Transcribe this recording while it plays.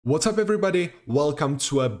What's up everybody, welcome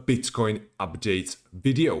to a Bitcoin update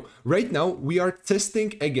video. Right now we are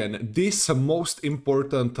testing again this most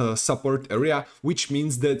important support area, which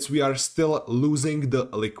means that we are still losing the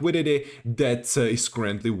liquidity that is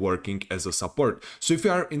currently working as a support. So if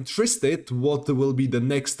you are interested what will be the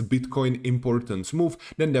next Bitcoin important move,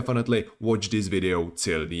 then definitely watch this video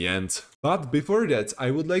till the end. But before that, I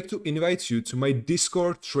would like to invite you to my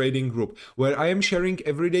Discord trading group, where I am sharing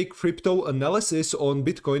everyday crypto analysis on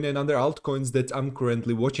Bitcoin and other altcoins that I'm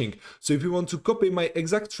currently watching. So if you want to copy my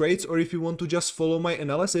exact trades or if you want to just follow my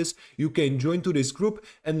analysis, you can join to this group,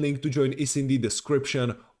 and link to join is in the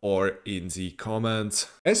description or in the comments.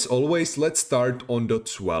 As always, let's start on the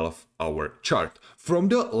 12-hour chart. From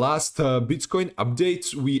the last Bitcoin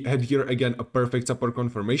updates, we had here again a perfect support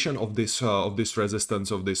confirmation of this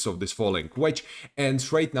resistance of this falling wedge,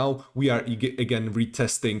 and right now we are again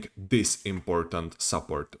retesting this important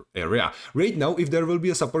support area. Right now, if there will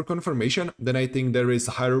be a support confirmation, then I think there is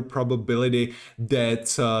a higher probability that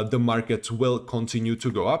the market will continue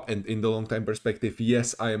to go up. And in the long time perspective,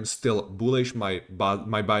 yes, I am still bullish. My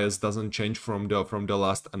bias doesn't change from the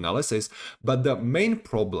last analysis, but the main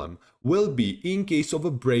problem will be in case of a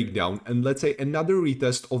breakdown and let's say another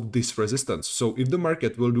retest of this resistance. So if the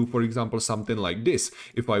market will do, for example, something like this,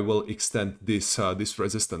 if I will extend this this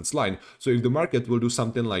resistance line, so if the market will do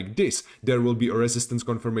something like this, there will be a resistance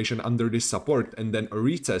confirmation under this support and then a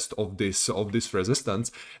retest of this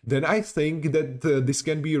resistance, then I think that this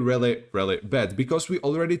can be really bad, because we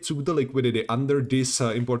already took the liquidity under this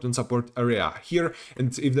important support area here,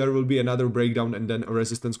 and if there will be another breakdown and then a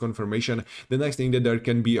resistance confirmation, then I think that there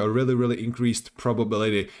can be a really increased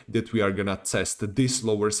probability that we are gonna test this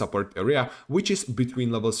lower support area, which is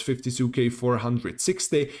between levels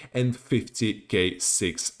 52k460 and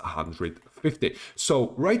 50k650.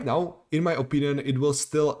 So right now, in my opinion, it will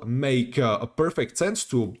still make a perfect sense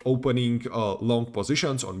to opening long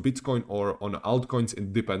positions on Bitcoin or on altcoins.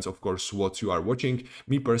 It depends, of course, what you are watching.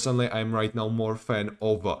 Me personally, I'm right now more fan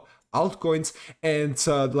of altcoins, and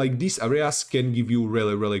like these areas can give you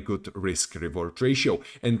really good risk reward ratio.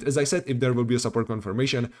 And as I said, if there will be a support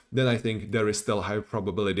confirmation, then I think there is still high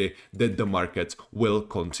probability that the market will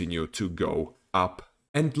continue to go up.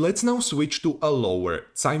 And let's now switch to a lower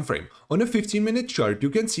time frame. On a 15-minute chart, you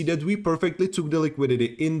can see that we perfectly took the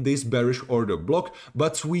liquidity in this bearish order block,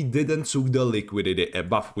 but we didn't took the liquidity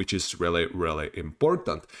above, which is really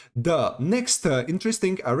important. The next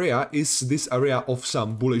interesting area is this area of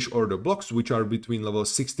some bullish order blocks, which are between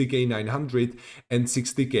levels 60k900 and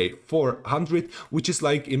 60k400, which is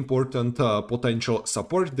like important potential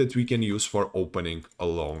support that we can use for opening a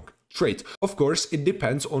long trade. Of course, it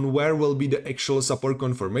depends on where will be the actual support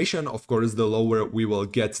confirmation. Of course, the lower we will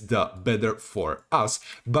get, the better for us.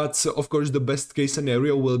 But of course, the best case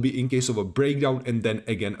scenario will be in case of a breakdown and then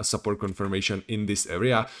again a support confirmation in this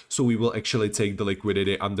area. So we will actually take the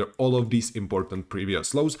liquidity under all of these important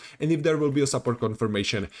previous lows. And if there will be a support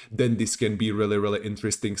confirmation, then this can be really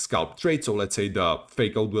interesting scalp trade. So let's say the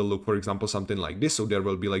fake out will look, for example, something like this. So there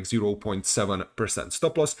will be like 0.7%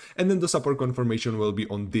 stop loss, and then the support confirmation will be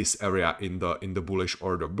on this area in the bullish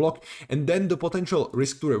order block, and then the potential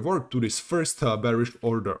risk to reward to this first bearish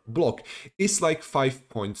order block is like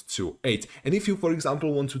 5.28. and if you, for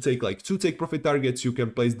example, want to take like two take profit targets, you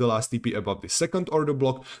can place the last TP above the second order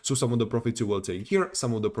block. So some of the profits you will take here,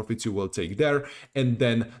 some of the profits you will take there, and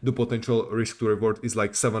then the potential risk to reward is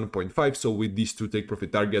like 7.5. so with these two take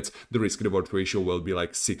profit targets, the risk reward ratio will be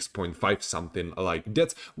like 6.5, something like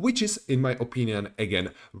that, which is, in my opinion,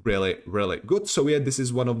 again, really good. So yeah, this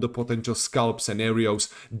is one of the potential scalp scenarios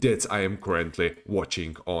that I am currently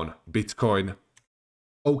watching on Bitcoin.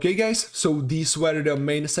 Okay guys, so these were the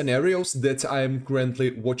main scenarios that I am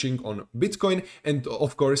currently watching on Bitcoin, and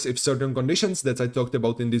of course, if certain conditions that I talked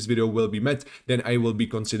about in this video will be met, then I will be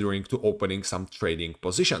considering to opening some trading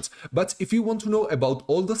positions. But if you want to know about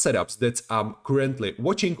all the setups that I'm currently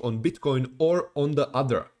watching on Bitcoin or on the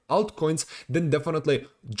other altcoins, then definitely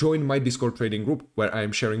join my Discord trading group, where I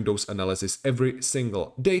am sharing those analysis every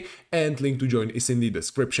single day, and link to join is in the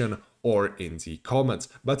description or in the comments.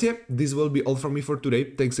 But yeah, this will be all from me for today.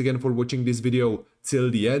 Thanks again for watching this video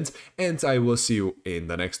till the end, and I will see you in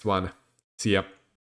the next one. See ya.